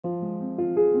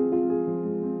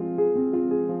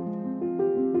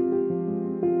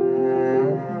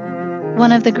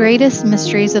One of the greatest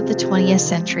mysteries of the 20th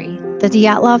century, the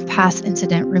Dyatlov Pass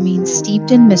incident remains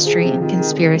steeped in mystery and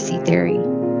conspiracy theory.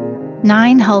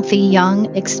 9 healthy,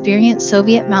 young, experienced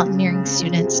Soviet mountaineering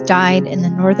students died in the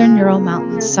northern Ural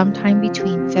Mountains sometime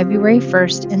between February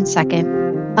 1st and 2nd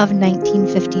of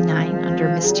 1959 under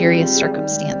mysterious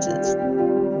circumstances.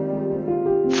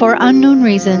 For unknown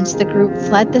reasons, the group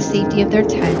fled the safety of their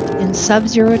tent in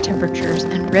sub-zero temperatures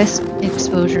and risked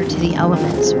exposure to the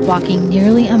elements, walking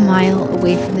nearly a mile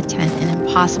away from the tent in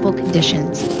impossible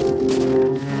conditions,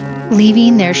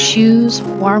 leaving their shoes,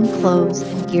 warm clothes,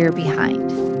 and gear behind.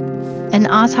 An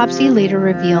autopsy later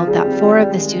revealed that 4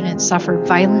 of the students suffered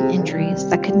violent injuries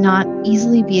that could not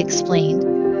easily be explained,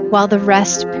 while the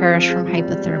rest perished from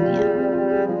hypothermia.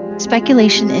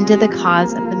 Speculation into the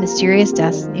cause of the mysterious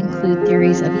deaths include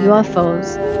theories of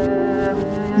UFOs,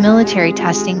 military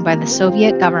testing by the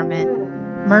Soviet government,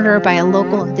 murder by a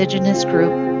local indigenous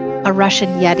group, a Russian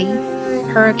Yeti,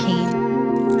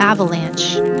 hurricane,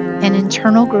 avalanche, and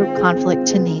internal group conflict,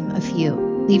 to name a few,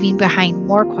 leaving behind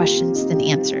more questions than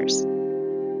answers.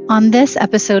 On this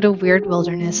episode of Weird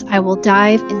Wilderness, I will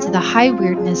dive into the high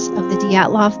weirdness of the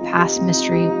Dyatlov Pass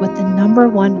mystery with the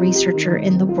 #1 researcher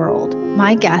in the world,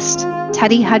 my guest,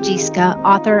 Teodora Hadjiyska,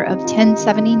 author of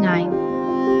 1079.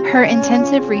 Her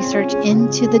intensive research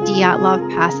into the Dyatlov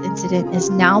Pass incident is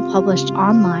now published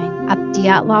online at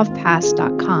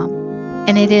dyatlovpass.com,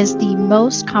 and it is the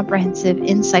most comprehensive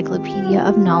encyclopedia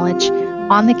of knowledge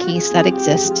on the case that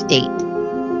exists to date.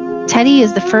 Teddy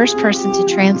is the first person to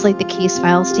translate the case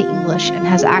files to English and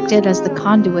has acted as the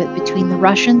conduit between the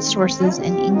Russian sources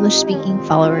and English-speaking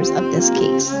followers of this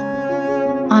case.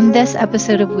 On this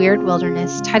episode of Weird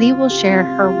Wilderness, Teddy will share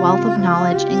her wealth of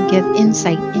knowledge and give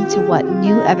insight into what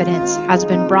new evidence has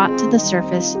been brought to the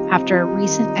surface after a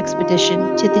recent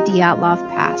expedition to the Dyatlov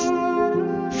Pass,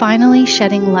 finally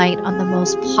shedding light on the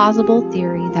most plausible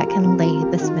theory that can lay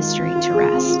this mystery to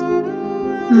rest.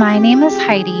 My name is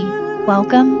Heidi.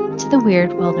 Welcome to the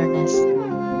Weird Wilderness.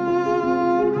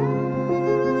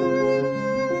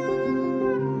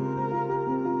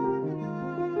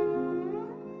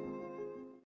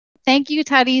 Thank you,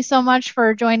 Teddy, so much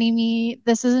for joining me.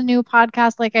 This is a new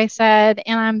podcast, like I said,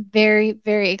 and I'm very,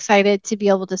 very excited to be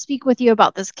able to speak with you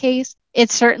about this case.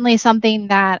 It's certainly something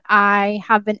that I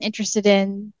have been interested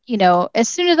in, as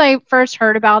soon as I first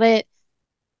heard about it.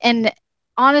 And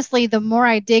honestly, the more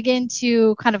I dig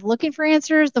into kind of looking for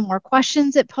answers, the more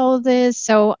questions it poses.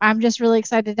 So I'm just really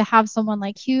excited to have someone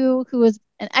like you who is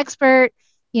an expert,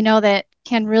 that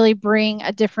can really bring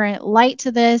a different light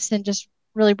to this and just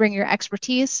really bring your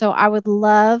expertise. So I would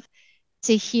love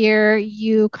to hear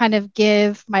you kind of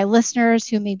give my listeners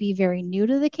who may be very new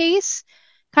to the case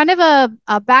kind of a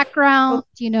background,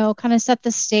 kind of set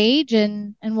the stage,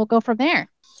 and we'll go from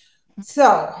there.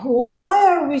 So why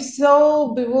are we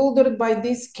so bewildered by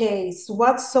this case?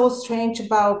 What's so strange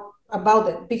about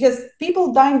it? Because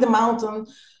people die in the mountain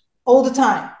all the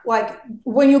time. Like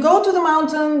when you go to the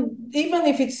mountain, even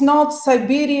if it's not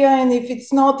Siberia and if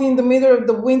it's not in the middle of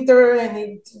the winter and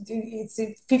it's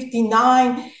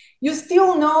 59, you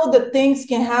still know that things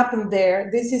can happen there.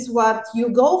 This is what you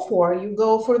go for. You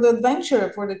go for the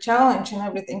adventure, for the challenge and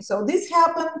everything. So this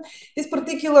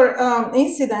particular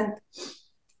incident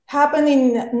happened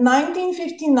in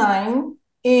 1959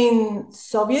 in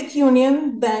Soviet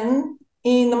Union, then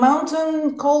in a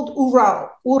mountain called Ural.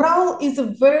 Ural is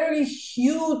a very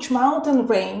huge mountain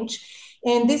range,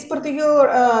 and this particular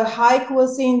hike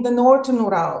was in the northern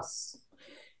Urals.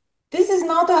 This is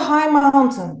not a high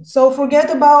mountain, so forget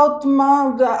about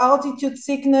the altitude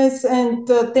sickness and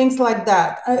things like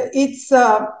that.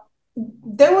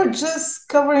 They were just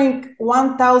covering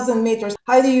 1,000 meters.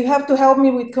 Heidi, you have to help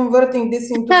me with converting this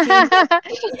into feet.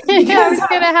 I was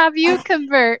going to have you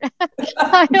convert.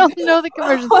 I don't know the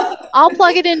conversions. I'll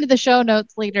plug it into the show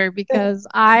notes later because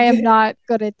I am not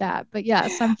good at that. But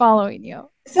yes, I'm following you.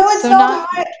 So it's not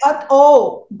high at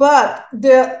all, but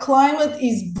the climate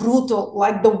is brutal.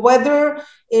 Like the weather,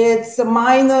 it's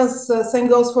minus, same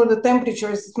goes for the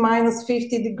temperatures, it's minus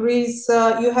 50 degrees.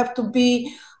 You have to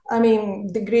be,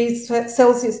 degrees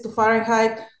Celsius to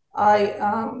Fahrenheit.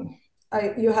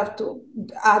 You have to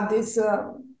add this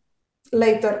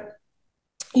later.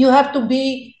 You have to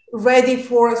be ready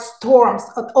for storms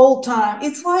at all time.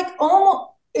 It's like almost,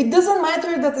 it doesn't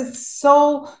matter that it's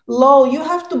so low. You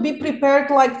have to be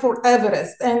prepared like for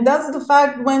Everest. And that's the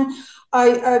fact when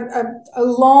I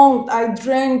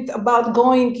dreamt about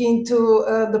going into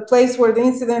the place where the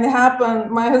incident happened.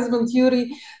 My husband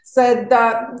Yuri said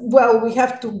that, well, we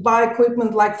have to buy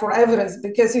equipment like for Everest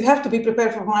because you have to be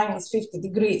prepared for minus 50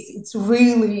 degrees. It's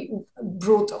really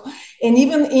brutal. And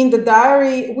even in the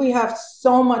diary, we have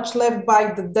so much left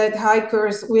by the dead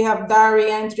hikers. We have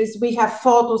diary entries, we have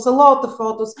photos, a lot of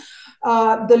photos.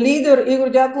 The leader, Igor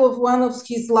Dyatlov, one of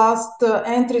his last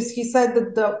entries, he said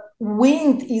that the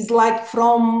wind is like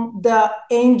from the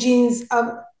engines of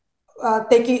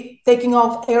taking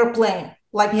off airplane,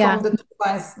 like from the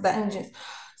turbines, the engines.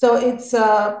 So it's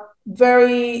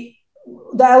the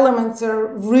elements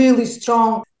are really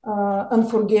strong,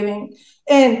 unforgiving.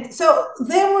 And so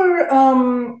they were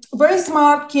very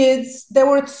smart kids. They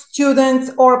were students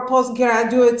or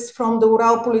postgraduates from the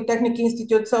Ural Polytechnic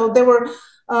Institute. So they were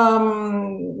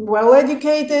well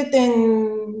educated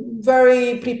and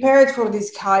very prepared for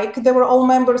this hike. They were all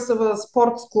members of a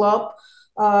sports club,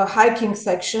 hiking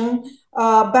section.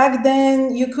 Back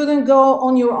then, you couldn't go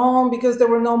on your own because there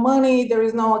were no money, there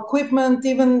is no equipment.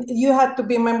 Even you had to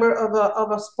be a member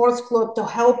of a sports club to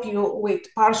help you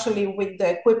partially with the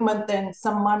equipment and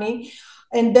some money.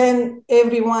 And then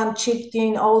everyone chipped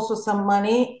in also some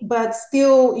money, but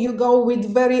still you go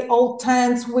with very old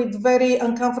tents, with very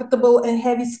uncomfortable and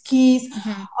heavy skis.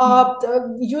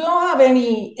 You don't have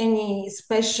any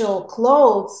special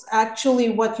clothes, actually,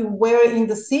 what you wear in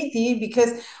the city,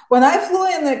 because when I flew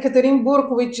in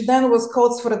Ekaterinburg, which then was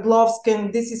called Sverdlovsk,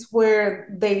 and this is where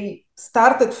they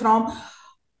started from,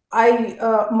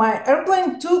 my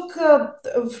airplane took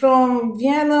from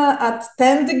Vienna at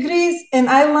 10 degrees and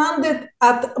I landed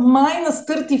at minus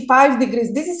 35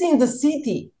 degrees. This is in the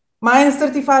city, minus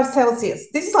 35 Celsius.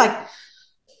 This is like,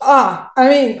 I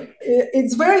mean,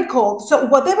 it's very cold. So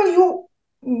whatever you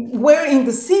wear in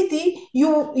the city,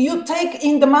 you take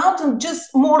in the mountain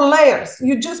just more layers.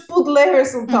 You just put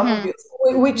layers on top of it,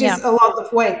 which is a lot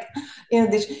of weight in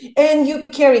addition. And you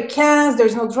carry cans,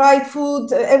 there's no dried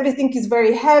food, everything is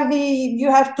very heavy.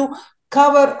 You have to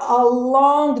cover a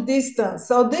long distance.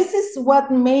 So this is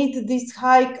what made this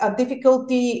hike a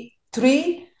difficulty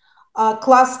 3,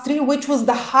 class 3, which was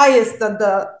the highest at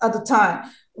the time.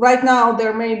 Right now,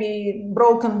 they're maybe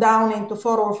broken down into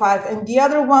 4 or 5. And the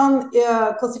other one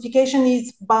classification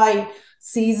is by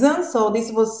season. So this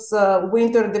was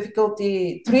winter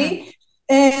difficulty 3.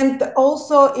 And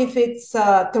also if it's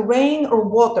terrain or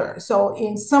water. So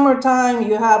in summertime,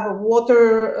 you have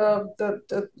water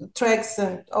the tracks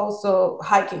and also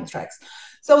hiking tracks.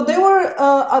 So they were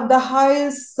at the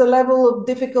highest level of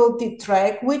difficulty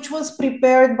track, which was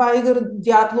prepared by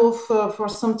Dyatlov for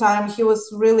some time. He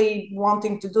was really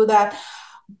wanting to do that,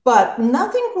 but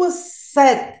nothing was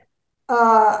set.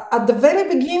 At the very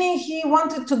beginning, he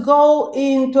wanted to go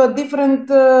into a different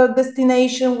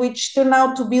destination, which turned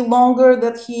out to be longer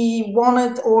than he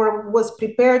wanted or was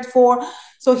prepared for.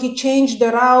 So he changed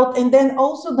the route. And then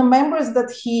also the members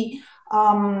that he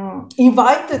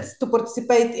invited to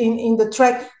participate in the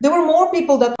trek, there were more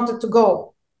people that wanted to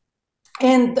go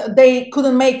and they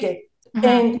couldn't make it.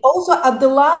 And also at the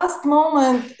last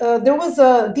moment, there was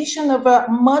an addition of a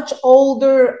much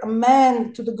older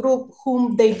man to the group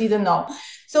whom they didn't know.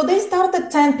 So they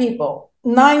started 10 people.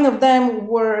 9 of them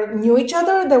knew each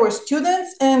other. They were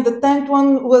students, and the 10th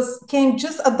one came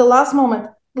just at the last moment,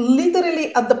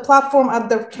 literally at the platform at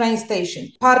the train station.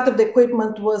 Part of the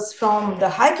equipment was from the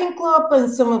hiking club, and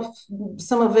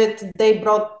some of it they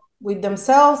brought with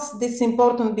themselves. This is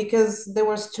important because there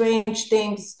were strange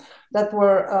things that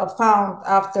were found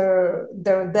after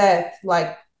their death,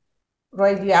 like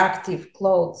radioactive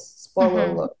clothes, spoiler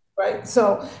alert, right?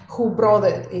 So who brought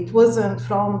it? It wasn't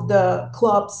from the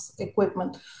club's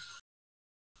equipment.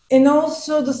 And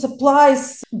also the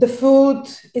supplies, the food,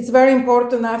 it's very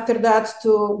important after that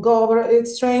to go over.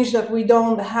 It's strange that we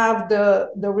don't have the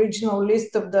original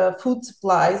list of the food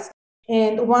supplies.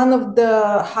 And one of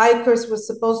the hikers was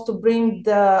supposed to bring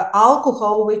the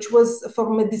alcohol, which was for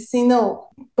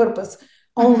medicinal purpose.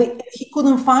 Only he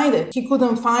couldn't find it. He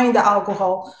couldn't find the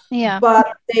alcohol. Yeah.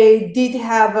 But they did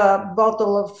have a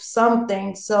bottle of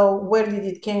something. So where did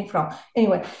it came from?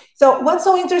 Anyway, so what's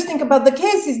so interesting about the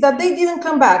case is that they didn't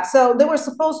come back. So they were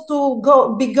supposed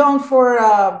to be gone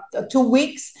for 2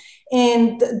 weeks.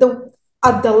 And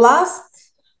at the last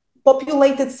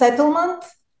populated settlement,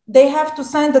 they have to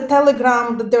send a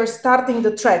telegram that they're starting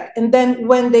the trek. And then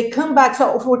when they come back,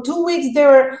 so for 2 weeks,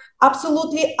 they're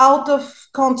absolutely out of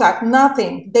contact,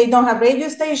 nothing. They don't have radio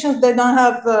stations. They don't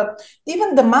have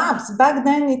even the maps. Back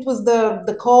then, it was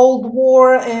the Cold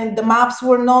War and the maps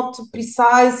were not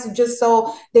precise, just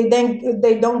so they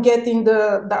don't get in in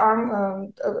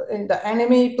the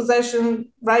enemy possession,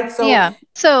 right?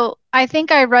 So I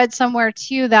think I read somewhere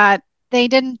too that they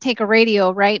didn't take a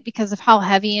radio, right? Because of how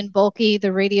heavy and bulky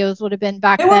the radios would have been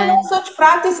back then. There was no such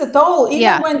practice at all.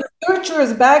 Even when the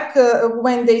searchers back,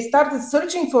 when they started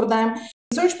searching for them,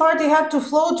 the search party had to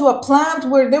flow to a plant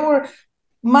where they were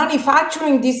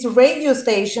manufacturing these radio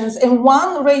stations, and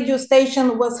one radio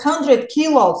station was 100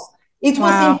 kilos. It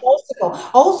was impossible.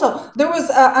 Also, there was,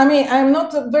 I mean, I'm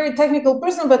not a very technical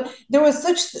person, but there was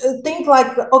such thing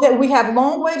like, okay, we have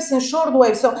long waves and short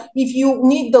waves. So if you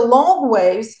need the long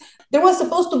waves, there was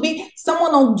supposed to be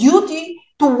someone on duty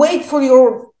to wait for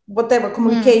your whatever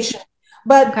communication.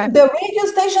 But the radio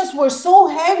stations were so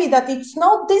heavy that it's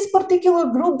not this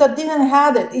particular group that didn't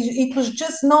have it. It was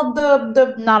just not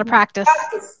not a practice.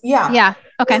 Yeah.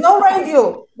 Okay. There's no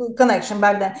radio connection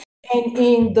back then. And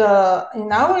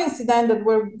in our incident that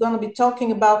we're going to be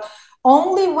talking about,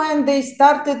 only when they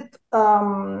started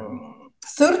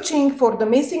searching for the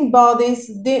missing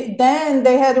bodies, then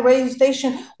they had a radio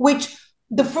station, which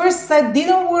the first set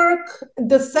didn't work.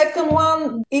 The second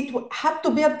one, it had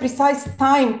to be at precise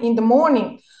time in the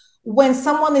morning when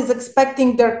someone is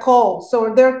expecting their call.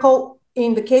 So their call,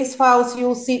 in the case files,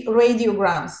 you'll see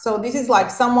radiograms. So this is like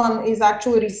someone is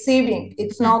actually receiving.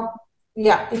 It's not,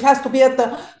 it has to be at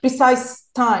the precise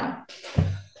time.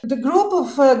 The group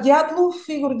of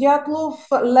Igor Dyatlov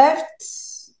left.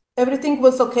 Everything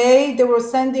was okay. They were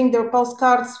sending their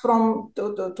postcards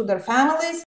to their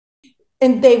families.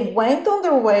 And they went on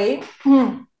their way.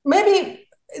 Maybe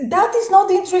that is not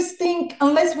interesting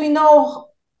unless we know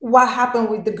what happened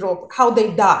with the group, how they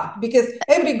died, because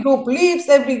every group leaves,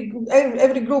 every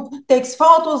group takes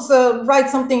photos,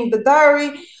 writes something in the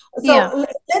diary. So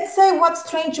let's say what's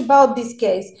strange about this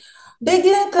case. They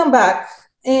didn't come back.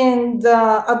 And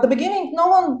at the beginning, no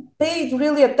one paid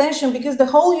really attention because the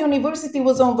whole university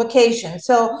was on vacation.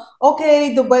 So,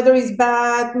 okay, the weather is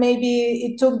bad. Maybe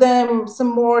it took them some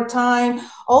more time.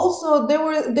 Also,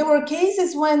 there were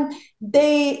cases when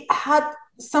they had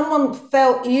someone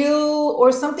fell ill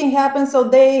or something happened, so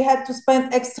they had to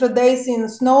spend extra days in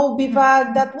snow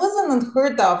bivouac. That wasn't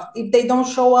unheard of if they don't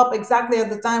show up exactly at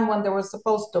the time when they were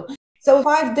supposed to. So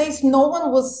 5 days, no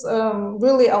one was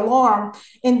really alarmed,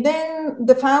 and then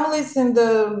the families and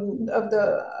of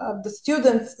the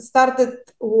students started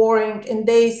worrying, and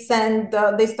they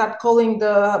start calling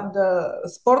the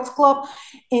sports club,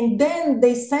 and then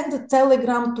they sent a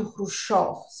telegram to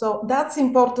Khrushchev. So that's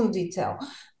important detail.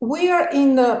 We are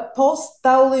in the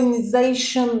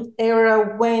post-Stalinization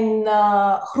era when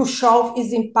Khrushchev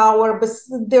is in power, but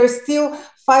there's still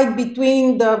fight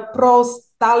between the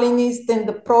pro-Stalinist and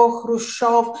the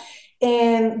pro-Khrushchev.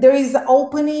 And there is the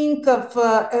opening of,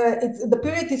 the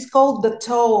period is called the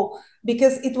thaw,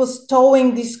 because it was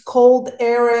thawing this cold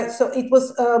era. So it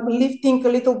was lifting a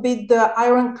little bit the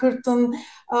Iron Curtain,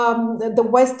 the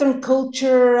Western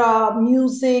culture,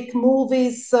 music,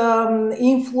 movies,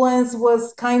 influence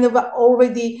was kind of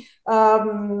already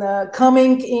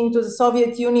coming into the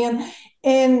Soviet Union.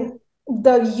 And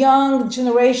the young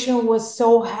generation was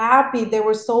so happy. They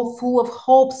were so full of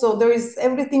hope. So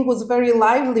everything was very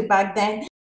lively back then.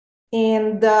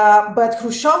 And but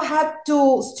Khrushchev had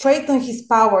to straighten his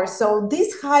power. So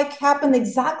this hike happened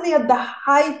exactly at the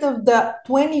height of the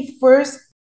 21st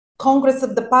Congress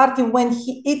of the party, when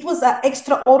it was an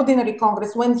extraordinary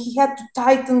Congress, when he had to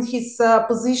tighten his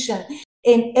position.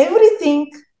 And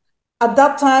everything at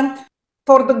that time,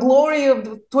 for the glory of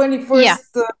the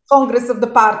 21st Congress of the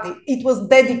party. It was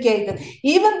dedicated.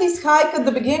 Even this hike at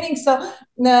the beginning, so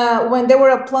when they were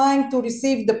applying to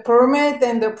receive the permit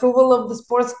and the approval of the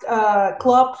sports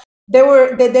club, they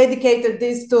dedicated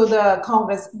this to the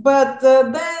Congress. But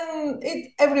then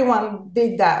everyone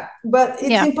did that. But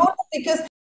it's important because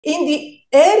in the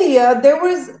area,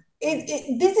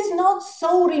 this is not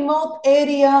so remote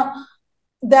area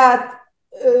that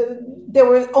there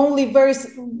were only very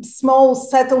small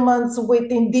settlements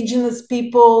with indigenous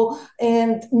people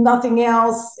and nothing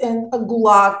else, and a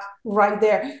gulag right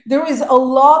there. There is a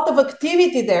lot of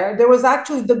activity there. There was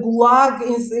actually the gulag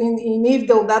in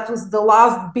Ivdel. That was the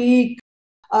last big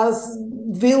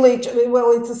village.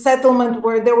 Well, it's a settlement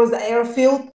where there was an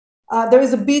airfield. There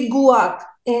is a big gulag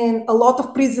and a lot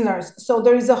of prisoners. So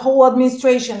there is a whole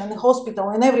administration and a hospital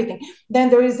and everything. Then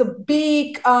there is a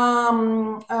big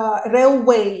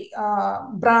railway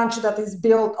branch that is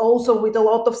built also with a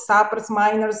lot of sappers,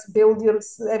 miners,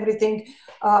 builders, everything,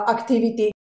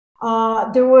 activity.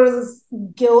 There was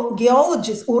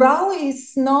geologists. Ural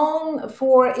is known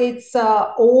for its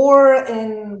ore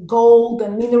and gold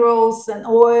and minerals and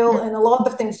oil and a lot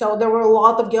of things. So there were a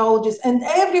lot of geologists, and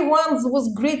everyone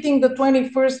was greeting the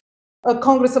 21st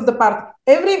Congress of the party.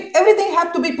 Everything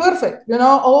had to be perfect,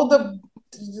 all the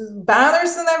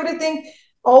banners and everything.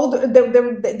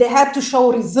 they had to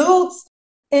show results.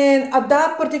 And at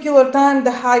that particular time,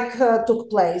 the hike took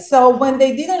place. So when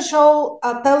they didn't show,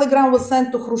 a telegram was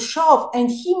sent to Khrushchev, and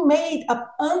he made an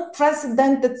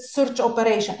unprecedented search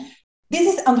operation. This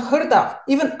is unheard of,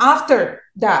 even after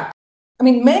that. I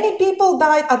mean, many people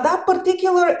died at that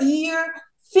particular year.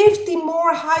 50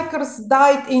 more hikers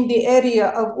died in the area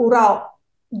of Ural.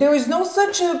 There is no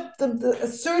such a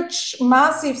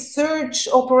massive search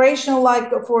operation like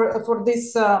for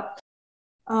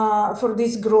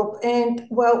this group. And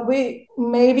well, we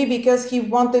maybe because he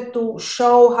wanted to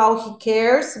show how he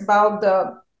cares about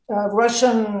the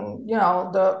Russian,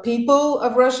 the people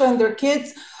of Russia and their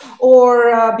kids,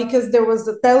 or because there was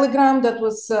a telegram that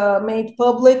was made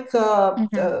public,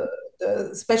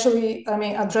 especially,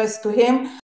 addressed to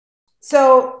him.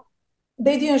 So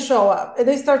they didn't show up.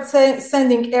 They start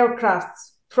sending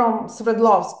aircrafts from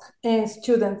Sverdlovsk and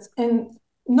students, and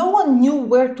no one knew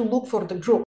where to look for the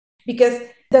group, because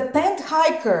the 10th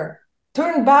hiker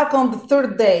turned back on the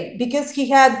third day because he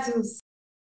had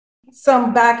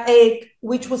some backache,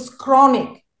 which was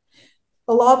chronic.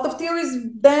 A lot of theories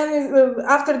then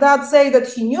after that say that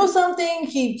he knew something,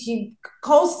 he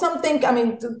caused something,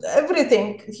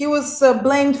 everything. He was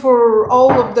blamed for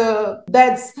all of the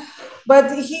deaths,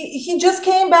 but he just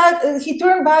came back. He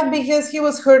turned back because he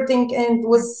was hurting and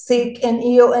was sick and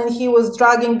ill, and he was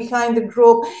dragging behind the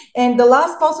group. And the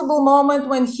last possible moment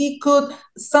when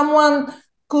someone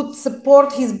could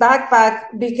support his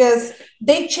backpack, because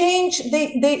they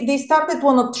started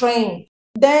on a train,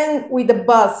 then with a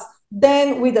bus,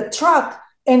 then with a truck,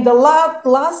 and the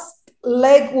last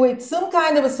leg with some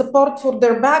kind of a support for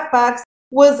their backpacks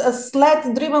was a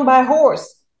sled driven by a horse.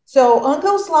 So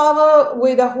Uncle Slava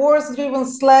with a horse-driven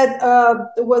sled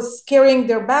was carrying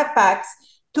their backpacks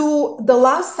to the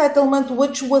last settlement,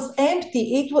 which was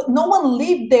empty. No one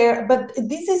lived there, but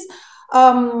this is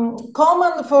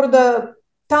common for the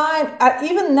time.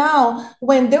 Even now,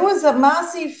 when there was a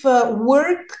massive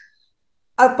work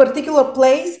at a particular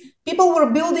place, people were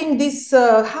building these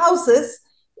houses,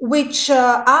 which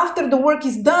after the work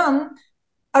is done,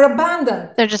 are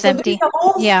abandoned. They're just empty.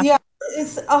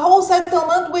 It's a whole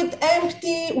settlement with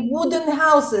empty wooden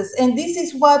houses. And this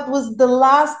is what was the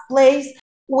last place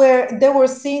where they were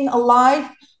seen alive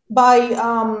by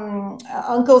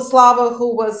Uncle Slava,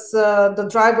 who was the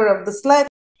driver of the sled,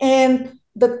 and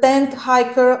the 10th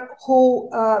hiker who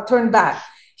turned back.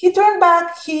 He turned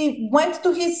back, he went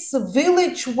to his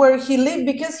village where he lived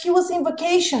because he was in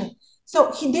vacation.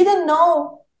 So he didn't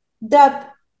know that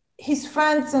his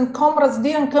friends and comrades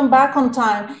didn't come back on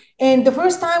time. And the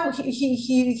first time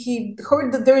he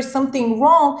heard that there is something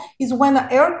wrong is when an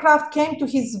aircraft came to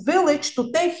his village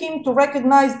to take him to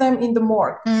recognize them in the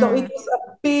morgue. So it was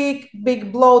a big,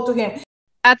 big blow to him.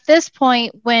 At this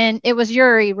point, when it was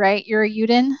Yuri, right? Yuri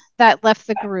Yudin that left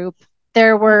the group.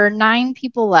 There were 9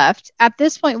 people left. At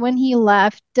this point, when he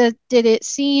left, did it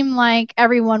seem like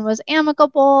everyone was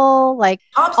amicable? Like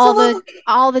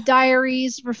all the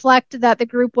diaries reflect that the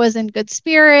group was in good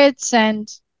spirits and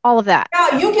all of that.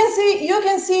 Yeah, you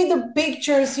can see the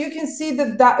pictures. You can see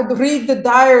read the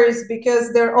diaries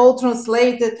because they're all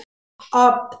translated.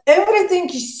 Everything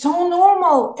is so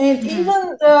normal, and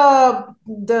even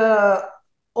the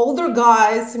older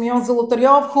guys, Semyon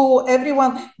Zolotaryov, who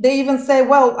they even say,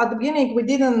 well, at the beginning we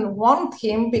didn't want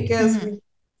him because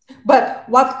but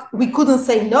what we couldn't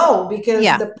say no because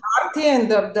the party and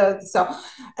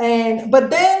but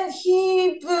then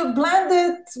he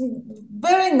blended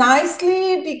very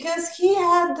nicely because he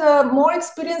had more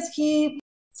experience. He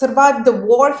survived the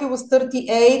war. He was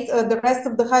 38. The rest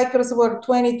of the hikers were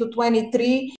 20 to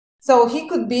 23. So he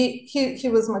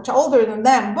was much older than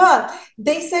them. But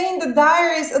they say in the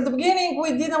diaries at the beginning,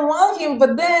 we didn't want him,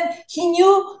 but then he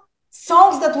knew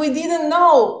songs that we didn't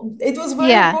know. It was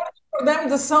very important for them,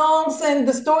 the songs and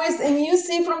the stories. And you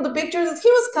see from the pictures that he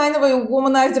was kind of a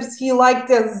womanizer. He liked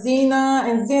Zina,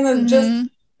 and Zina just...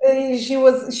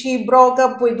 she broke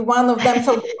up with one of them.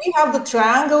 So we have the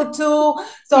triangle too.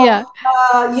 So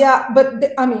but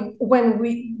when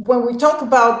we talk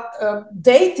about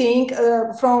dating,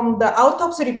 from the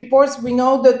autopsy reports, we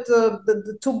know that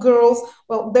the 2 girls,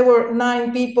 well, there were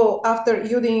 9 people after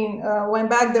Yudin went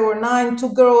back. There were 9,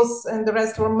 2 girls, and the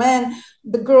rest were men.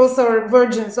 The girls are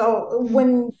virgins. So when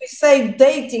we say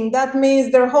dating, that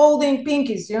means they're holding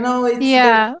pinkies,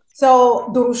 So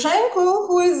Doroshenko,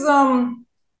 who is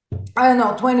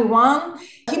 21,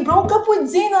 he broke up with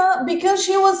Zina because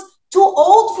she was too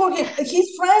old for him. His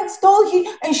friends told him,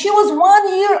 and she was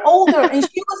 1 year older, and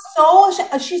she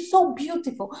was she's so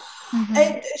beautiful.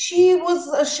 And she was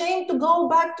ashamed to go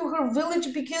back to her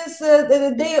village because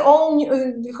they all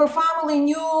her family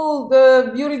knew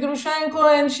Yuri Drushenko,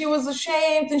 and she was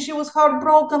ashamed and she was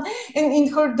heartbroken. And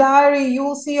in her diary, you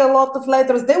will see a lot of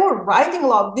letters. They were writing a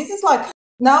lot. This is like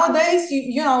nowadays,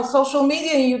 you know, social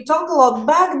media, you talk a lot.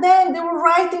 Back then, they were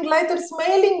writing letters,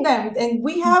 mailing them, and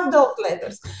we have those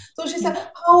letters. So she said,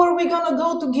 how are we going to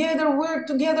go together? We're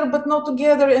together, but not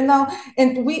together. And now,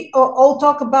 and we all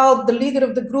talk about the leader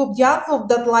of the group, Dyatlov,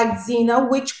 that liked Zina,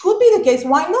 which could be the case.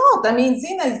 Why not? I mean,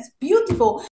 Zina is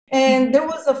beautiful. And there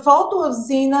was a photo of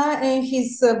Zina in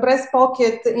his breast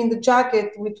pocket in the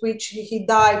jacket with which he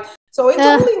died. So it's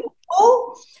only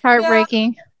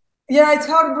heartbreaking. Yeah, it's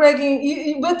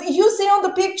heartbreaking. But you see on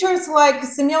the pictures like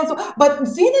Simeon, but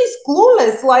Zina is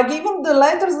clueless. Like even the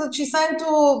letters that she sent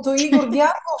to Igor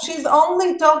Dyatlov, she's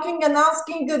only talking and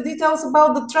asking details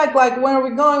about the trek, like where are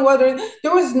we going, whether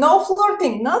there was no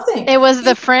flirting, nothing. It was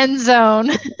the friend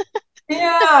zone.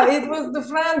 Yeah, it was the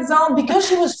friend zone because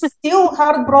she was still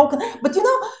heartbroken. But you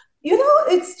know,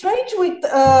 it's strange with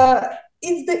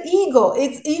it's the ego.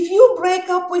 It's if you break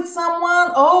up with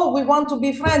someone, oh, we want to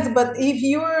be friends. But if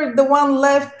you're the one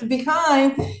left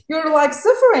behind, you're like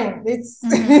suffering. It's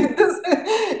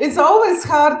it's always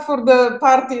hard for the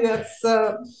party that's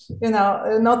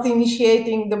not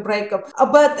initiating the breakup.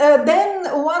 But then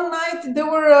one night they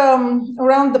were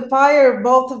around the fire,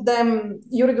 both of them,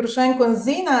 Yuri Grushenko and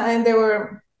Zina, and they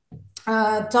were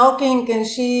talking, and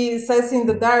she says in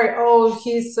the diary, oh,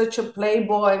 he's such a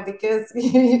playboy because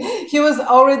he was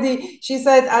already, she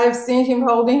said, I've seen him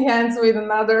holding hands with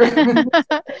another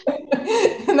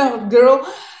girl.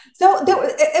 So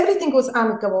everything was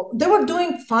amicable. They were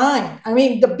doing fine. I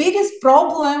mean, the biggest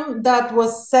problem that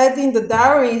was said in the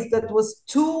diary is that was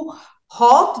too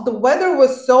hot. The weather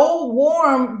was so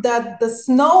warm that the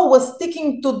snow was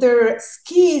sticking to their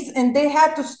skis and they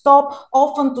had to stop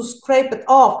often to scrape it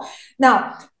off.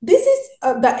 Now, this is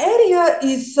the area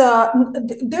is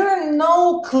there are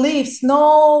no cliffs, a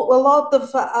lot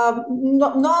of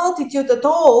no altitude at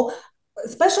all.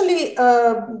 Especially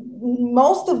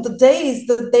most of the days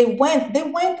that they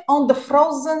went on the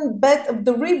frozen bed of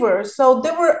the river. So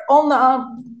they were on a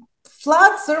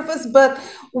flat surface, but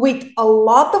with a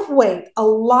lot of weight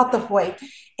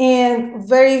and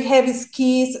very heavy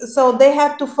skis. So they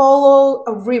had to follow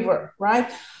a river, right?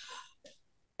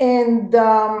 And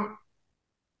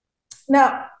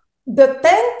now the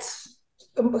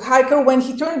tent hiker, when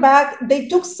he turned back, they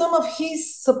took some of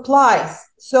his supplies.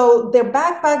 So their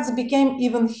backpacks became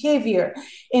even heavier.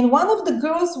 And one of the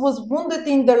girls was wounded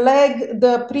in the leg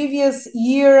the previous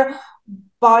year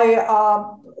by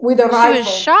with a rifle. She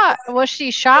was shot. Was she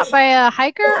shot by a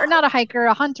hiker or not a hiker,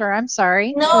 a hunter? I'm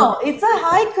sorry. No, it's a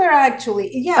hiker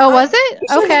actually. Yeah. Oh, was it?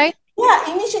 Okay.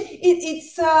 Yeah, initially it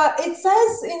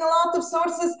says in a lot of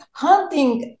sources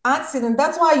hunting accident.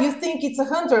 That's why you think it's a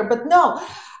hunter, but no.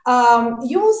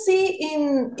 You will see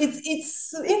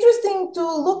it's interesting to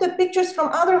look at pictures from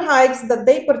other hikes that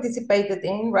they participated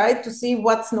in, right? To see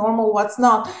what's normal, what's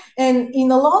not. And in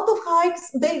a lot of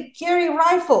hikes, they carry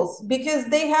rifles because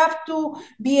they have to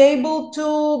be able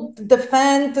to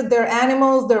defend their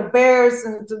animals, their bears,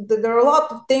 and there are a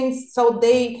lot of things. So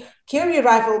they carry a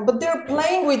rifle, but they're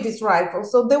playing with this rifle.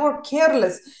 So they were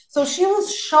careless. So she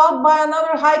was shot by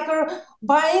another hiker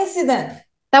by accident.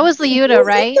 That was Liuda,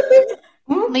 right?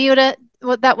 Liuda,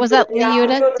 was that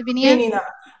Liuda Dubinia?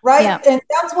 Right? Yeah. And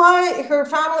that's why her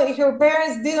family, her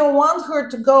parents didn't want her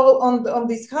to go on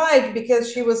this hike because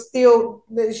she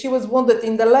was wounded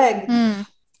in the leg.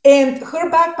 And her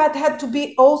backpack had to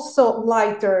be also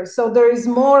lighter. So there is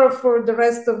more for the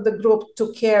rest of the group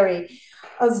to carry.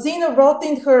 Zina wrote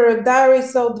in her diary,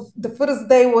 so the first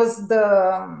day was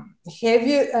the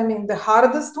the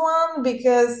hardest one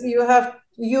because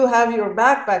you have your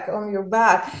backpack on your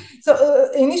back. So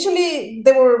initially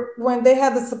when they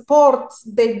had the support,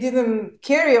 they didn't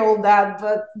carry all that,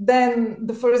 but then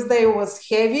the first day was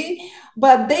heavy,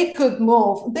 but they could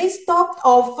move. They stopped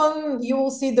often. You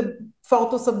will see the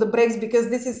photos of the breaks because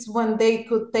this is when they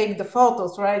could take the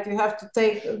photos, right? You have to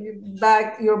take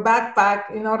your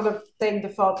backpack in order to take the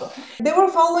photo. They were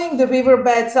following the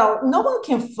riverbed, so no one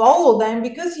can follow them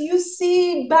because you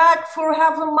see back for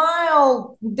half a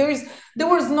mile. There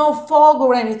was no fog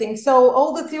or anything. So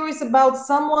all the theories about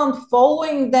someone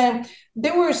following them,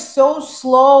 they were so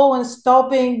slow and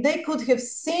stopping. They could have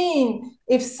seen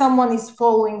if someone is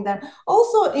following them.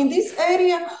 Also in this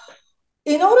area,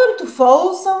 in order to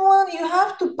follow someone, you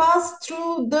have to pass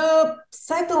through the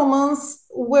settlements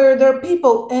where there are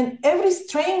people, and every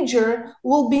stranger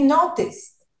will be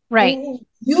noticed. Right.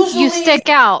 You Usually, stick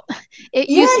out. You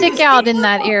yeah, you stick out stick in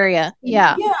that out. area.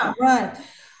 Yeah. Yeah, right.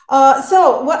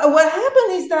 So what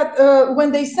happened is that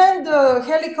when they sent the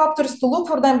helicopters to look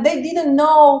for them, they didn't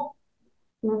know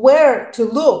where to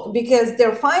look because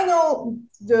their final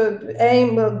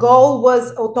goal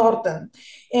was Otorten.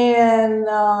 And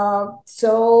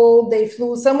so they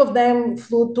flew, some of them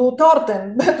flew to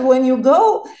Torten. But when you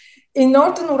go in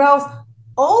Northern Urals,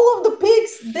 all of the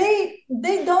peaks,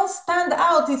 they don't stand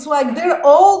out. It's like they're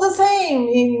all the same.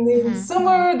 In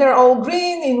summer, they're all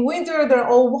green. In winter, they're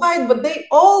all white, but they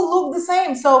all look the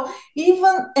same. So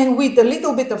even, and with a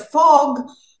little bit of fog,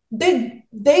 they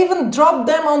even dropped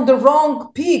them on the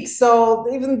wrong peak. So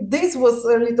even this was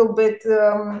a little bit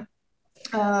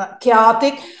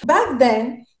chaotic. Back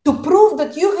then, to prove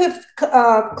that you have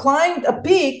climbed a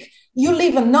peak, you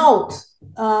leave a note.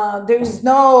 There is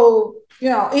no,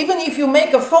 even if you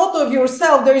make a photo of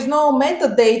yourself, there is no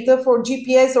metadata for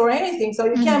GPS or anything. So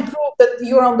you can't prove that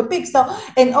you're on the peak. So,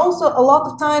 and also a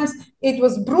lot of times it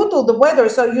was brutal, the weather.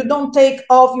 So you don't take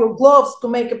off your gloves to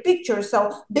make a picture.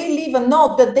 So they leave a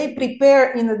note that they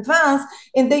prepare in advance,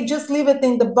 and they just leave it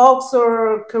in the box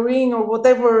or careen or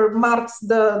whatever marks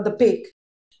the peak.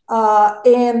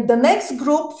 And the next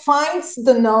group finds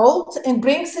the note and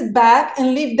brings it back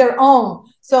and leave their own.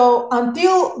 So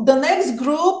until the next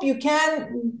group, you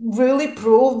can really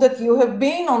prove that you have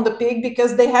been on the peak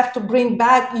because they have to bring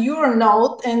back your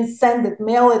note and send it,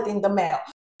 mail it in the mail.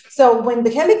 So when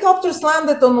the helicopters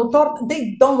landed on Otorten,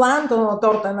 they don't land on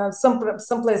Otorten,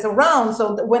 someplace around.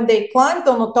 So when they climbed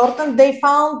on Otorten, they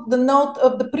found the note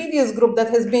of the previous group that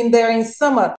has been there in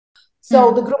summer.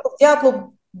 So the group of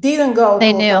Dyatlov didn't go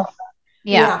They to knew. Otorten.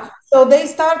 Yeah. So they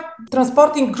start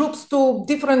transporting groups to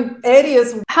different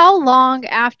areas. How long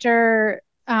after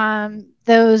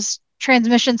those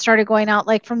transmissions started going out,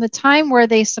 like from the time where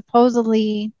they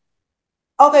supposedly...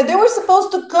 Okay, they were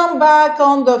supposed to come back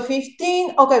on the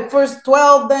 15th. Okay, first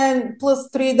 12, then plus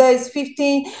 3 days,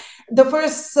 15. The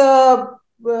first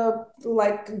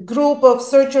group of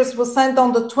searchers was sent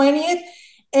on the 20th,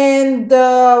 and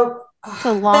it's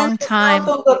a long time.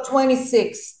 On the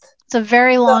 26th. It's a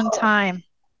very long time.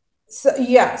 So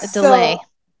yeah, a delay. So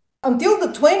until the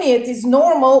 20th is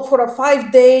normal for a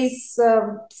 5 days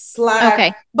slack.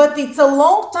 Okay. But it's a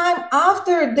long time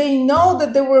after they know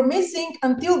that they were missing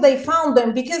until they found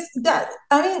them, because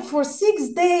for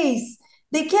 6 days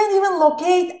they can't even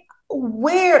locate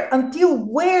where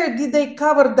did they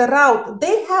cover the route.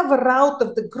 They have a route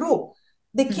of the group,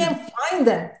 they can't find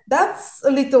them. That's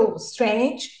a little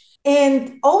strange.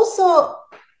 And also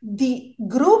the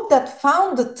group that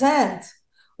found the tent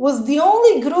was the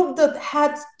only group that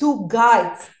had two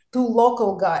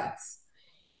local guides.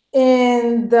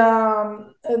 And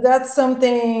that's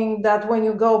something that when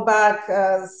you go back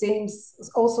seems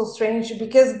also strange,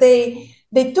 because they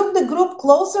took the group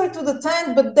closer to the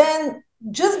tent, but then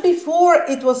just before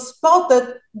it was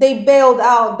spotted, they bailed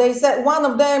out. They said one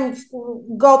of them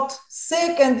got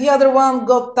sick and the other one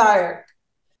got tired.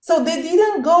 So they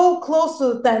didn't go close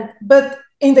to the tent. But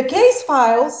in the case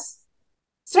files,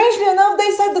 strangely enough, they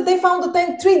said that they found the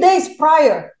tent 3 days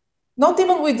prior, not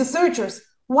even with the searchers.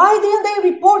 Why didn't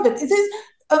they report it?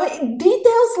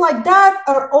 Details like that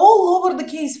are all over the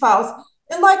case files.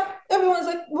 And everyone's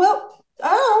like, well, I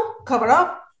don't know, cover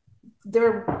up.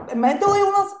 Their mental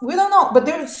illness, we don't know. But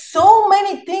there are so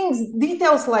many things,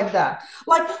 details like that.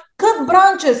 Like cut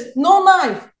branches, no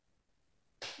knife.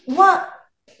 What?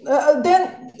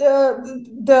 Then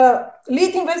the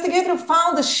lead investigator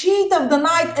found a sheet of the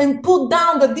knife and put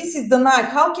down that this is the knife.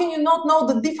 How can you not know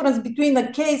the difference between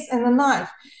a case and a knife?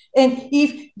 And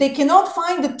if they cannot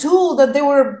find the tool that they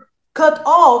were cut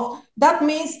off, that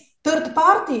means third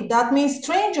party, that means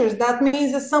strangers, that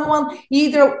means that someone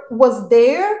either was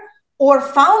there or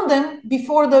found them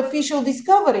before the official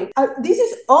discovery. This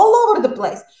is all over the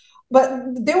place. But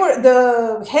they were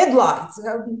the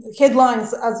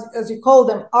headlines, as you call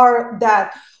them, are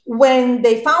that when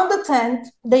they found the tent,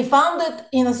 they found it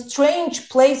in a strange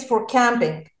place for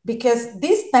camping, because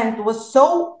this tent was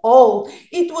so old.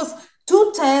 It was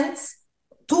two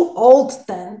old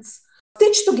tents,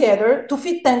 stitched together to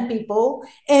fit 10 people,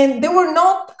 and they were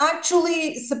not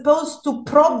actually supposed to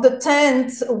prop the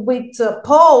tent with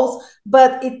poles,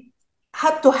 but it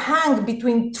had to hang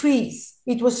between trees.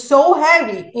 It was so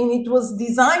heavy and it was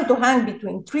designed to hang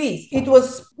between trees. It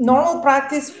was normal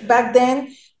practice back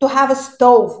then to have a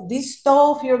stove. This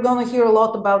stove, you're going to hear a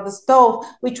lot about the stove,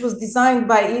 which was designed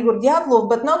by Igor Dyatlov,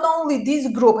 but not only this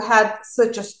group had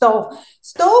such a stove.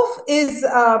 Stove is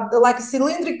like a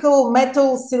cylindrical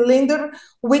metal cylinder,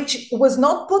 which was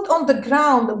not put on the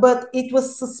ground, but it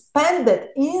was suspended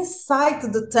inside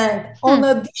the tent on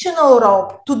an additional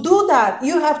rope. To do that,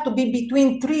 you have to be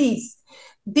between trees.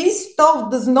 This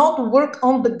stove does not work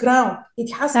on the ground.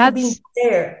 It has to be in the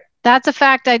air. That's a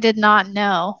fact I did not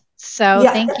know. So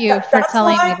thank you for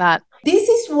telling me that. This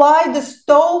is why the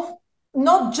stove,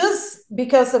 not just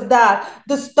because of that,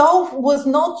 the stove was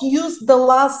not used the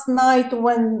last night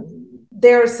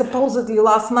supposedly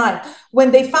last night. When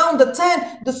they found the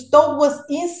tent, the stove was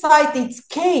inside its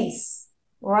case,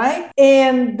 right?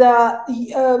 And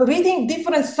reading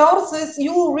different sources,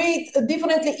 you will read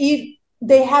differently if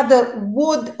they had the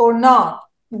wood or not.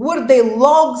 Were they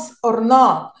logs or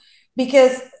not?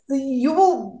 Because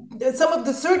some of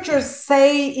the searchers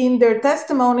say in their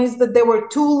testimonies that there were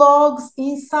 2 logs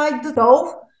inside the stove,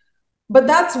 but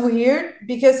that's weird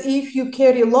because if you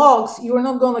carry logs, you're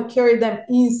not going to carry them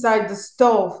inside the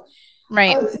stove.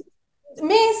 Right.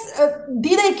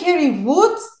 Did they carry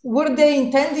wood? Were they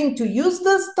intending to use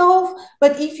the stove?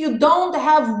 But if you don't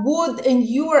have wood and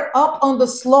you are up on the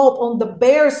slope, on the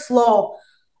bare slope,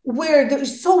 where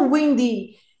it's so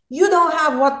windy, you don't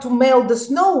have what to melt the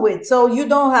snow with. So you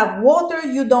don't have water,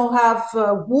 you don't have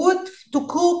wood to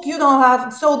cook, you don't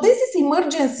have. So this is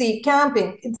emergency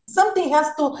camping. Something has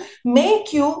to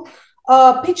make you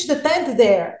pitch the tent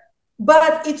there.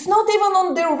 But it's not even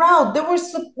on their route. They were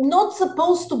not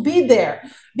supposed to be there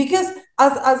because,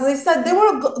 as I said, they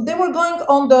were going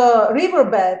on the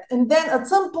riverbed, and then at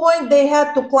some point they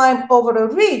had to climb over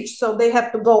a ridge. So they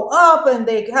have to go up and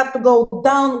they have to go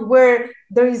down where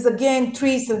there is again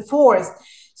trees and forest.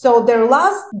 So their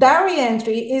last diary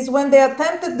entry is when they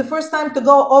attempted the first time to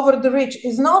go over the ridge.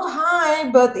 It's not high,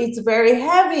 but it's very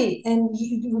heavy. And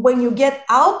when you get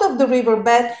out of the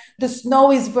riverbed, the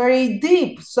snow is very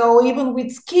deep. So even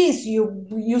with skis,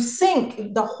 you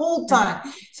sink the whole time.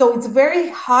 So it's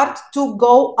very hard to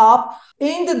go up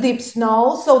in the deep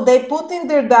snow. So they put in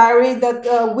their diary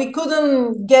that we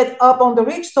couldn't get up on the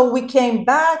ridge. So we came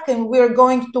back and we're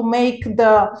going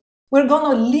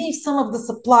to leave some of the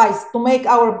supplies to make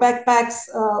our backpacks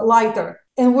lighter.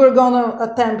 And we're going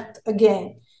to attempt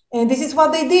again. And this is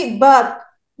what they did. But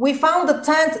we found the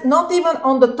tent not even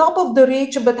on the top of the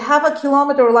ridge, but half a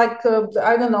kilometer,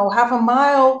 half a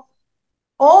mile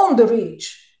on the ridge,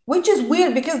 which is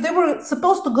weird because they were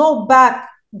supposed to go back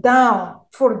down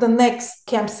for the next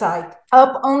campsite.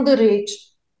 Up on the ridge,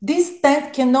 this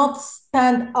tent cannot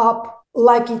stand up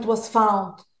like it was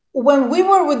found. When we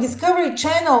were with Discovery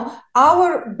Channel,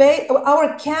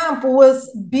 our camp was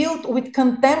built with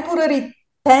contemporary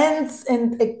tents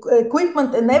and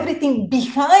equipment and everything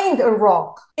behind a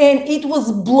rock. And it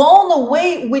was blown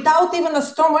away without even a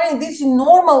storm. This is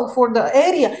normal for the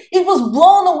area. It was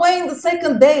blown away in the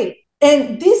second day.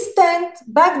 And this tent,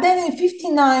 back then in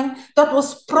 59, that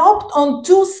was propped on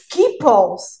 2 ski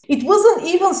poles. It wasn't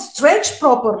even stretched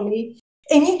properly.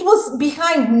 And it was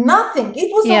behind nothing.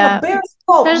 It was on a bare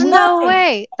slope. There's nothing. No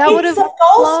way. That would have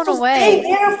blown away. Stay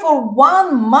there for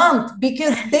 1 month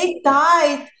because they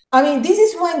died. I mean, this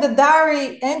is when the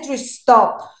diary entries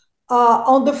stop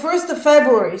on the 1st of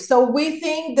February. So we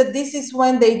think that this is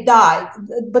when they died.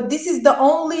 But this is the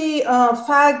only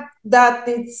fact that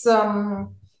it's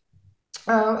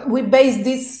we base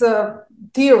this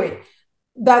theory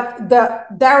that the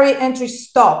diary entries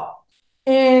stop.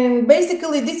 And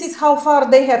basically, this is how far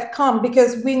they have come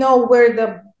because we know where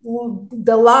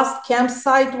the last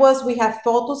campsite was. We have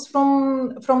photos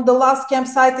from the last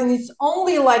campsite, and it's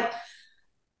only like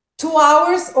 2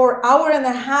 hours or hour and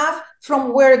a half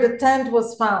from where the tent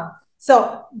was found.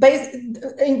 So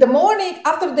in the morning,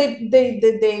 after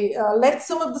they left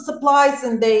some of the supplies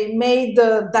and they made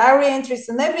the diary entries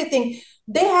and everything,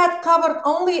 they had covered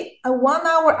only a 1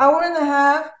 hour, hour and a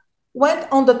half, went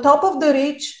on the top of the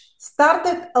ridge,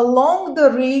 started along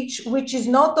the ridge, which is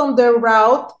not on their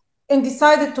route, and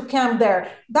decided to camp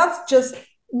there. That's just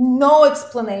no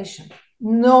explanation.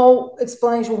 No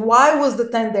explanation. Why was the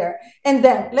tent there? And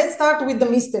then let's start with the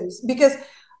mysteries, because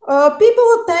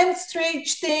people attempt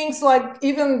strange things, like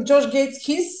even Josh Gates,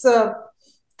 he's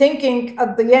thinking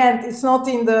at the end, it's not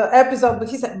in the episode, but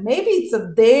he said, maybe it's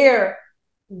a dare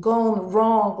gone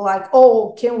wrong, like,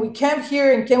 oh, can we camp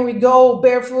here and can we go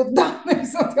barefoot down or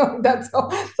something like that? So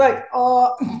it's like,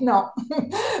 oh no.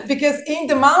 Because in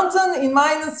the mountain in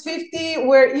 -50,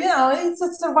 where it's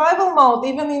a survival mode.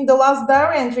 Even in the last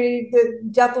diary entry, the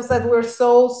Jato said we're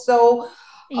so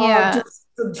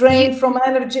drained from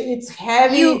energy. It's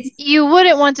heavy. You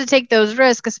wouldn't want to take those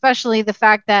risks, especially the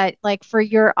fact that like for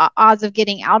your odds of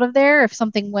getting out of there, if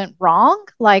something went wrong,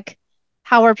 like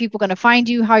how are people going to find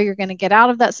you? How you're going to get out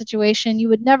of that situation? You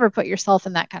would never put yourself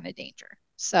in that kind of danger.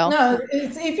 So No,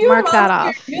 if you're mark that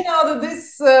off. you know that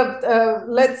this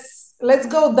let's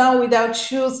go down without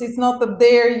shoes. It's not a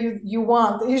dare you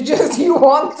want. It's just you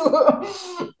want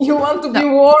to be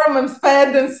warm and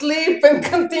fed and sleep and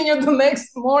continue the next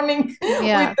morning with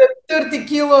a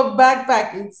 30-kilo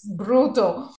backpack. It's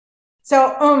brutal.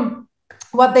 So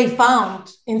what they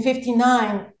found in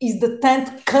 59 is the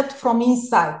tent cut from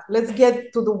inside. Let's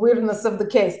get to the weirdness of the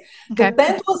case. Okay. The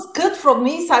tent was cut from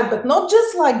inside, but not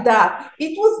just like that.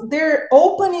 It was there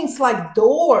openings like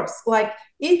doors, like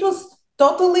it was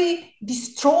totally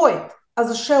destroyed as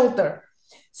a shelter.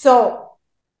 So,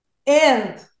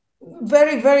 and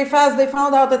very, very fast, they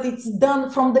found out that it's done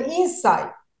from the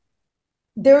inside.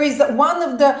 There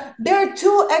are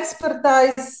two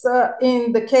expertise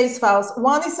in the case files.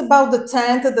 One is about the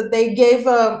tent that they gave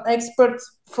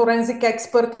forensic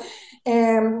expert,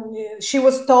 and she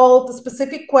was told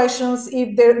specific questions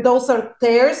if those are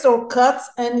tears or cuts,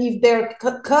 and if they're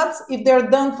cuts, if they're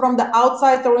done from the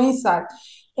outside or inside.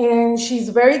 And she's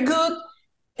very good,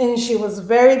 and she was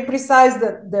very precise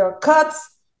that there are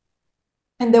cuts,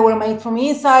 and they were made from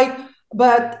inside,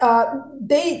 but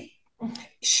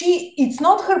it's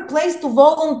not her place to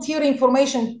volunteer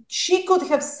information. She could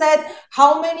have said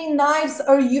how many knives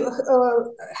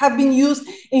have been used,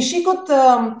 and she could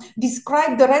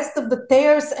describe the rest of the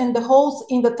tears and the holes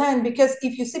in the tent, because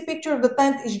if you see a picture of the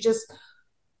tent, it's just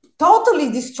totally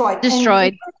destroyed.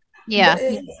 Destroyed,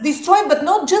 but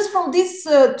not just from these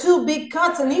two big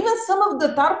cuts, and even some of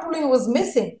the tarpaulin was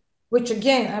missing, which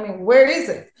again, I mean, where is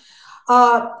it?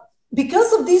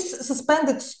 Because of this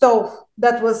suspended stove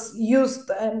that was used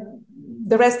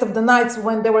the rest of the nights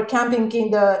when they were camping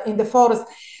in the forest,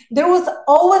 there was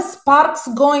always sparks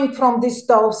going from this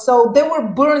stove. So there were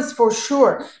burns for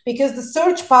sure, because the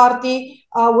search party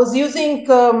was using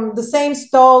the same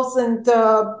stoves, and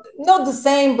not the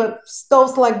same, but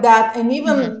stoves like that. And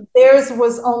even theirs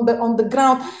was on the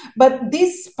ground, but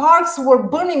these sparks were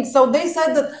burning. So they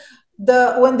said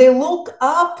that when they look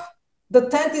up, the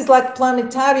tent is like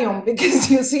planetarium, because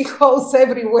you see holes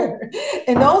everywhere.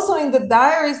 And also in the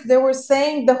diaries, they were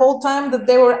saying the whole time that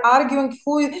they were arguing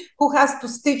who has to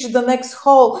stitch the next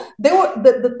hole.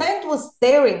 The tent was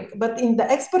tearing, but in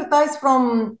the expertise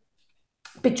from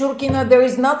Pichurkina, there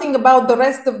is nothing about the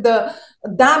rest of the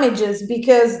damages,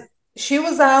 because she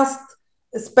was asked,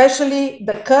 especially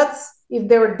the cuts, if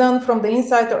they were done from the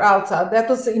inside or outside. That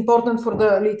was important for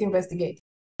the lead investigator.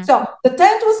 So the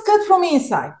tent was cut from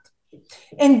inside.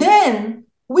 And then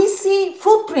we see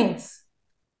footprints.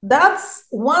 That's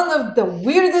one of the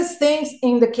weirdest things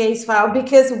in the case file,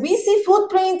 because we see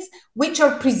footprints which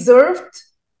are preserved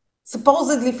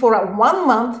supposedly for 1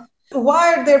 month.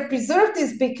 Why they're preserved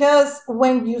is because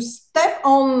when you step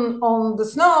on the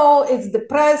snow, it's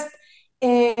depressed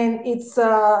and it's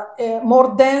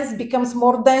more dense, becomes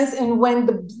more dense. And when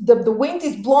the wind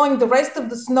is blowing the rest of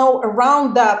the snow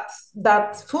around that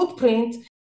footprint,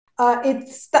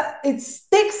 it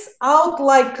sticks out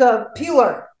like a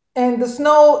pillar, and the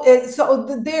snow so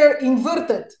they're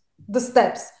inverted, the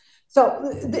steps. So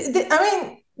I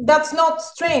mean, that's not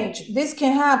strange. This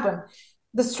can happen.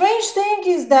 The strange thing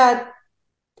is that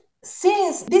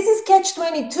since this is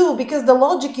catch-22, because the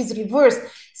logic is reversed,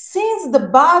 since the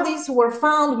bodies were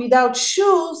found without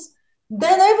shoes,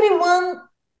 then everyone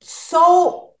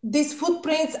saw these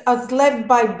footprints as left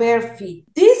by bare feet.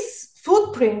 These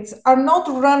footprints are not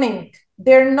running,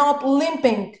 they're not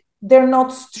limping, they're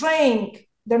not straying,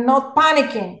 they're not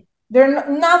panicking, they're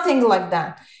nothing like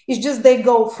that. It's just they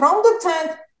go from the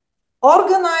tent,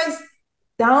 organized,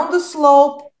 down the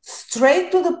slope,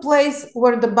 straight to the place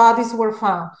where the bodies were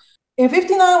found. In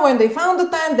 59, when they found the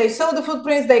tent, they saw the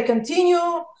footprints, they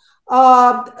continue.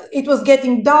 It was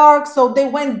getting dark, so they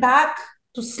went back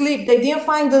to sleep. They didn't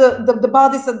find the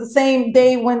bodies at the same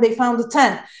day when they found the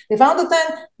tent. They found the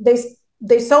tent,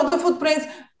 they saw the footprints,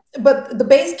 but the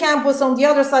base camp was on the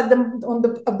other side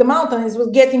of the mountain. It was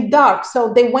getting dark,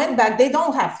 so they went back. They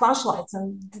don't have flashlights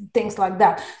and things like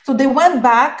that. So they went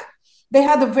back. They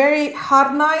had a very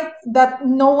hard night that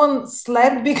no one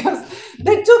slept, because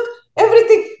they took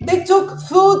everything. They took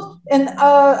food and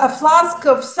a flask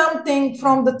of something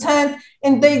from the tent,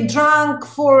 and they drank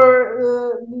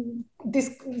for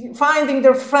finding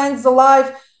their friends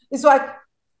alive. It's like,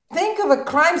 think of a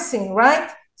crime scene, right?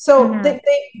 So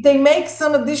they make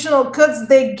some additional cuts.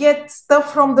 They get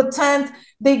stuff from the tent.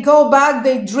 They go back.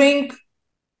 They drink.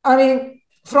 I mean,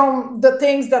 from the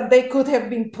things that they could have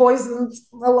been poisoned,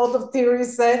 a lot of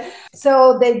theories say.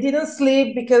 So they didn't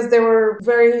sleep because they were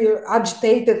very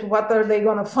agitated. What are they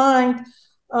going to find?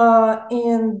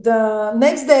 And the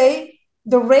next day,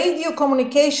 the radio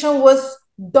communication was,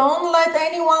 don't let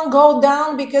anyone go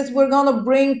down because we're going to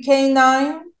bring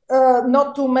K9.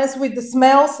 Not to mess with the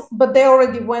smells, but they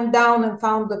already went down and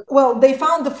they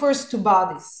found the first two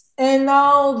bodies. And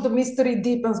now the mystery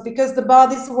deepens because the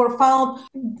bodies were found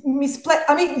misplaced.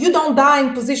 I mean, you don't die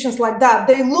in positions like that.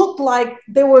 They looked like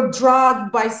they were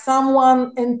dragged by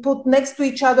someone and put next to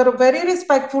each other very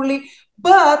respectfully,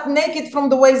 but naked from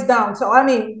the waist down. So, I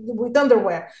mean, with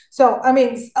underwear. So, I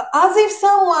mean, as if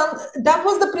someone, that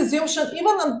was the presumption,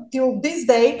 even until this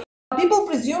day. People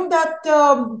presume that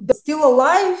the still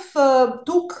alive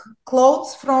took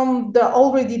clothes from the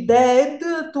already dead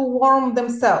to warm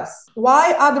themselves.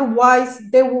 Why? Otherwise,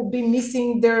 they will be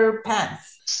missing their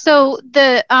pants. So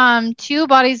the two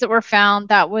bodies that were found,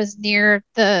 that was near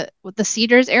the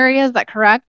Cedars area, is that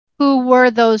correct? Who were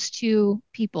those two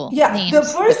people? Yeah, the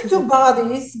first two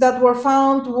bodies that were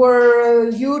found were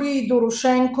Yuri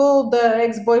Durushenko, the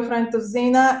ex-boyfriend of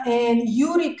Zina, and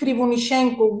Yuri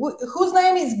Krivonishenko, whose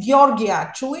name is Georgi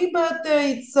actually, but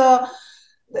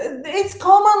it's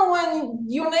common when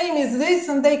your name is this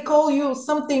and they call you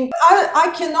something.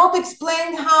 I cannot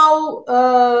explain how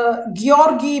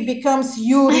Georgi becomes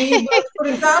Yuri, but for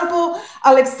example,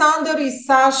 Alexander is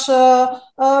Sasha.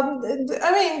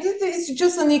 I mean, it's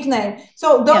just a nickname.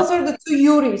 So those are the two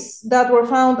Yuris that were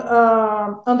found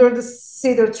under the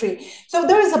cedar tree. So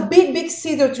there is a big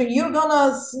cedar tree. You're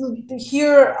gonna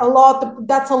hear a lot.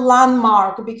 That's a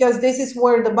landmark because this is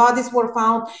where the bodies were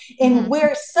found and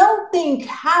where something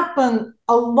happened.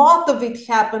 A lot of it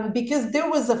happened because there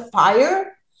was a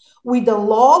fire with a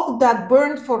log that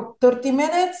burned for 30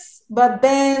 minutes, but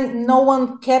then no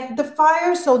one kept the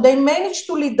fire. So they managed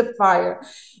to lit the fire.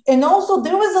 And also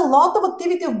there was a lot of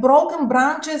activity of broken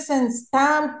branches and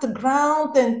stamped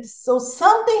ground. And so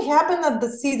something happened at the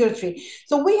cedar tree.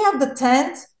 So we have the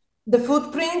tent, the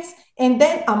footprints, and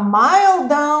then a mile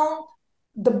down,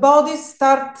 the bodies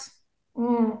start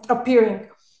appearing.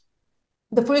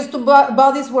 The first two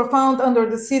bodies were found under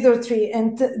the cedar tree.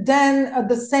 And then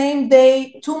the same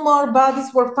day, two more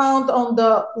bodies were found on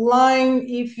the line.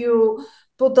 If you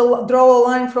draw a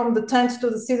line from the tent to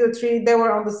the cedar tree, they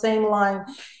were on the same line.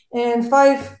 And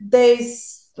 5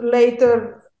 days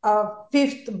later, a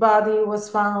fifth body was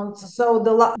found. So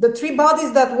the three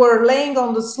bodies that were laying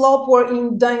on the slope were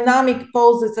in dynamic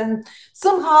poses and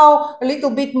somehow a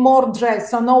little bit more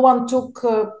dressed. So no one took...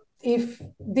 if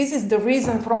this is the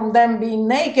reason from them being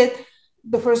naked,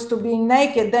 the first two being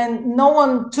naked, then no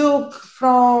one took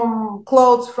from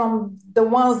clothes from the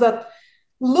ones that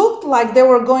looked like they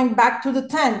were going back to the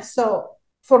tent. So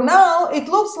for now, it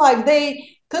looks like they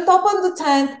cut open the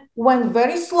tent, went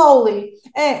very slowly.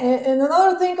 And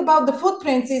another thing about the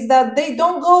footprints is that they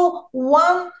don't go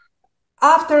one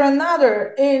after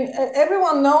another. And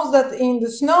everyone knows that in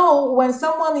the snow, when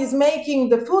someone is making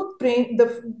the footprint,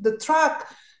 the track,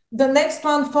 the next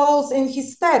one follows in his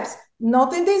steps.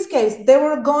 Not in this case. They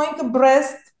were going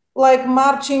abreast, like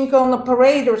marching on a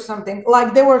parade or something,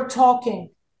 like they were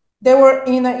talking. They were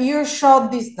in an earshot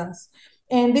distance.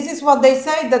 And this is what they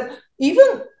say, that even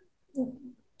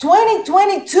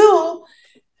 2022,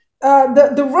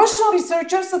 the Russian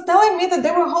researchers are telling me that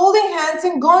they were holding hands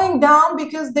and going down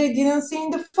because they didn't see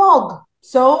in the fog.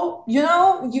 So, you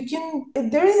know,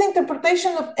 there is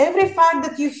interpretation of every fact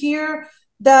that you hear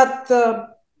that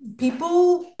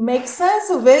people make sense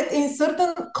of it in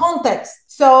certain context.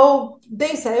 So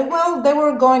they say, well, they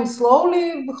were going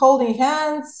slowly, holding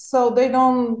hands, so I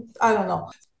don't know.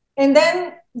 And then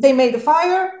they made a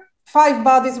fire, 5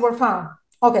 bodies were found.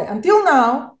 Okay, until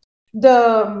now,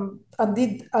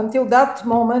 until that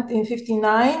moment in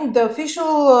 59, the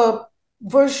official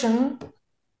version,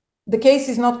 the case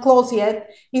is not closed yet,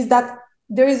 is that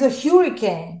there is a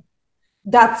hurricane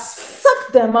that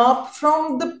sucked them up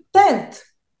from the tent,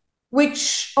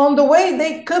 which on the way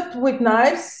they cut with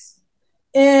knives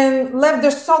and left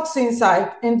their socks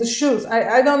inside and the shoes.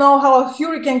 I don't know how a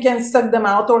hurricane can suck them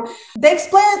out, or they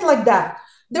explain it like that.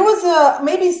 There was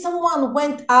maybe someone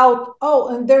went out,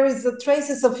 and there is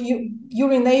traces of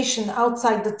urination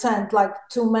outside the tent, like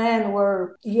 2 men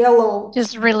were yellow.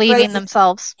 Just relieving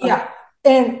themselves. Yeah,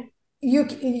 and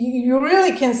you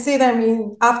really can see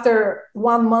them after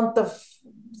 1 month of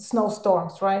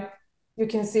snowstorms, right? You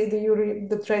can see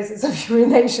the traces of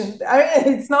urination. I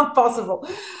mean, it's not possible.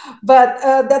 But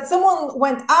that someone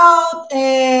went out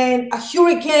and a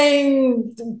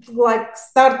hurricane like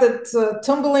started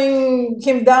tumbling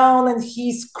him down and he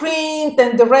screamed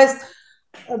and the rest.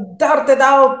 darted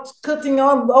out, cutting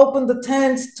open the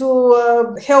tent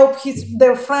to help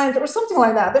their friend or something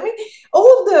like that. I mean,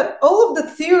 all of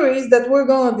the theories that we're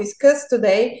going to discuss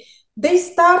today, they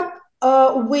start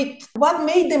with what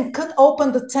made them cut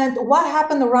open the tent, what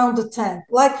happened around the tent.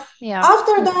 Like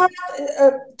after that,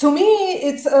 to me,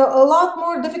 it's a lot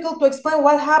more difficult to explain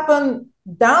what happened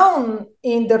down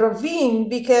in the ravine,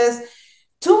 because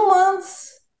 2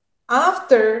 months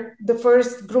after the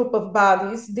first group of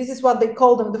bodies, this is what they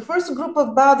call them. The first group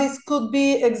of bodies could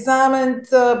be examined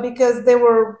because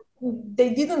they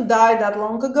didn't die that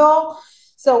long ago.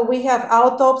 So we have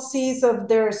autopsies of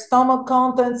their stomach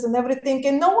contents and everything,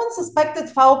 and no one suspected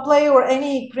foul play or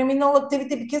any criminal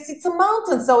activity because it's a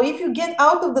mountain. So if you get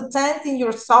out of the tent in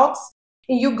your socks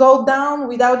and you go down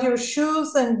without your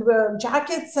shoes and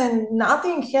jackets and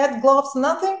nothing, head gloves,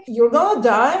 nothing, you're gonna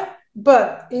die.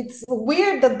 But it's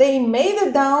weird that they made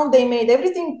it down, they made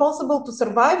everything possible to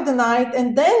survive the night,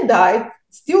 and then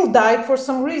still died for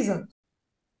some reason.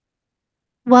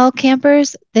 Well,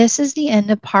 campers, this is the end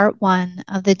of part 1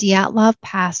 of the Dyatlov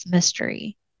Pass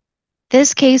mystery.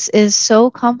 This case is so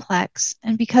complex,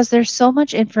 and because there's so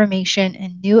much information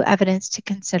and new evidence to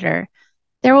consider,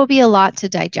 there will be a lot to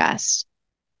digest.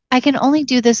 I can only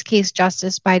do this case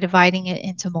justice by dividing it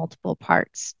into multiple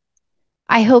parts.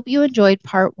 I hope you enjoyed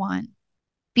part 1.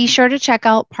 Be sure to check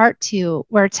out part 2,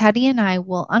 where Teddy and I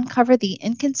will uncover the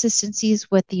inconsistencies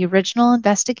with the original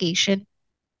investigation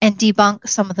and debunk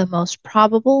some of the most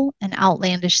probable and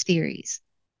outlandish theories.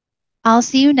 I'll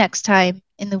see you next time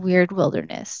in the Weird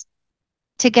Wilderness.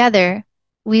 Together,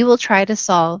 we will try to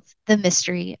solve the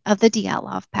mystery of the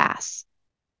Dyatlov Pass.